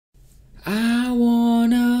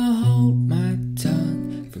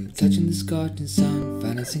touching the scorching sun.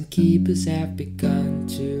 Finders and keepers have begun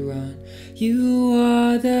to run. You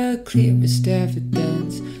are the clearest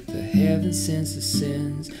evidence for heaven sends the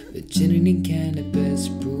sins. Virginity and cannabis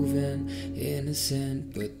proven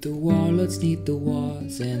innocent. But the warlords need the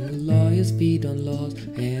wars, and the lawyers feed on laws,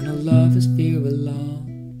 and our lovers fear a law.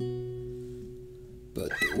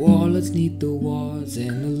 But the warlords need the wars,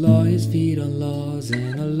 and the lawyers feed on laws,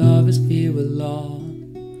 and our lovers fear a law.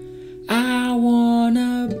 I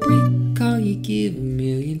wanna break all you give a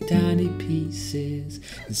million tiny pieces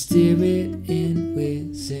and steer it in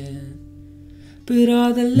with sin. But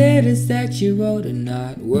all the letters that you wrote are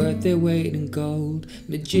not worth their weight in gold.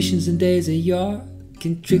 Magicians in days of yore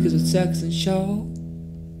can trick us with sex and show.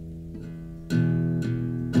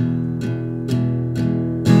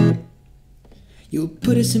 You'll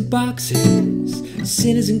put us in boxes,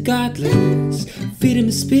 sinners and godless. Freedom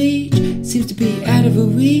of speech seems to be out of our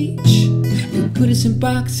reach. You'll put us in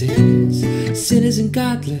boxes, sinners and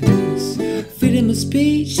godless. Freedom of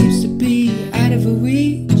speech